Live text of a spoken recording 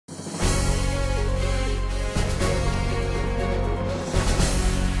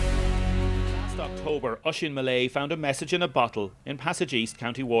October, Oisín Millay found a message in a bottle in Passage East,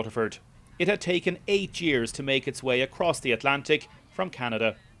 County Waterford. It had taken 8 years to make its way across the Atlantic from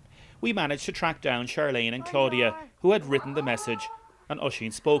Canada. We managed to track down Charlene and Claudia, who had written the message, and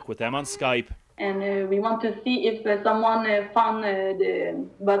Oisín spoke with them on Skype. And we want to see if someone found the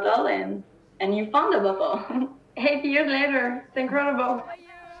bottle, and you found the bottle. 8 years later, it's incredible.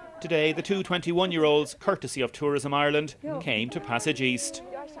 Today, the two 21-year-olds, courtesy of Tourism Ireland, came to Passage East.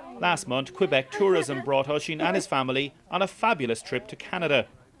 Last month, Quebec Tourism brought Oisín and his family on a fabulous trip to Canada.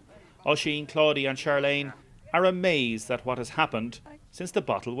 Oisín, Claudia and Charlene are amazed at what has happened since the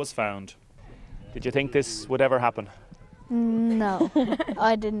bottle was found. Did you think this would ever happen? No,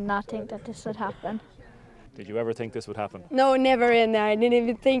 I did not think that this would happen. Did you ever think this would happen? No, never, and I didn't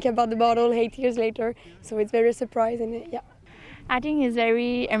even think about the bottle 8 years later, so it's very surprising, yeah. I think it's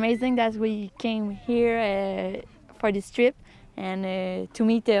very amazing that we came here for this trip and to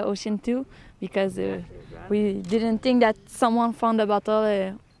meet the ocean too, because we didn't think that someone found the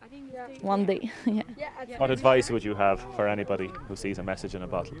bottle one day. Yeah. What advice would you have for anybody who sees a message in a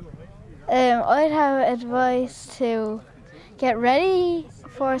bottle? I'd have advice to get ready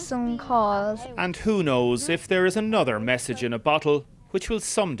for some calls. And who knows if there is another message in a bottle which will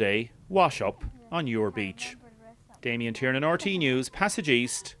someday wash up on your beach. Damien Tiernan, RT News, Passage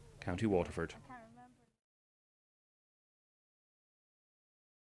East, County Waterford.